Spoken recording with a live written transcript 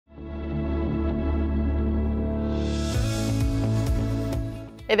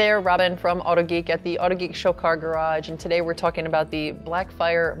Hey there, Robin from Autogeek at the Autogeek Show Car Garage, and today we're talking about the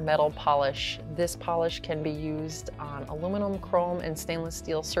BLACKFIRE Metal Polish. This polish can be used on aluminum, chrome, and stainless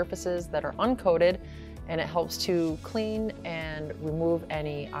steel surfaces that are uncoated, and it helps to clean and remove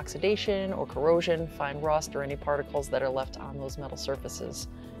any oxidation or corrosion, fine rust, or any particles that are left on those metal surfaces.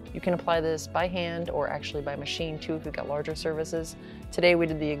 You can apply this by hand or actually by machine too if you've got larger surfaces. Today we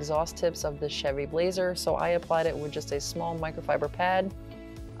did the exhaust tips of the Chevy Blazer, so I applied it with just a small microfiber pad.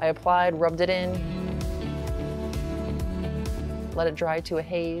 I applied, rubbed it in, let it dry to a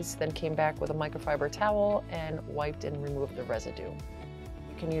haze, then came back with a microfiber towel and wiped and removed the residue.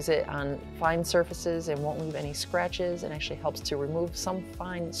 You can use it on fine surfaces and won't leave any scratches, and actually helps to remove some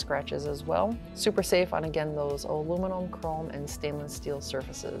fine scratches as well. Super safe on, again, those aluminum, chrome, and stainless steel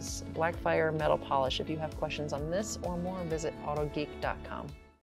surfaces. BLACKFIRE Metal Polish. If you have questions on this or more, visit autogeek.com.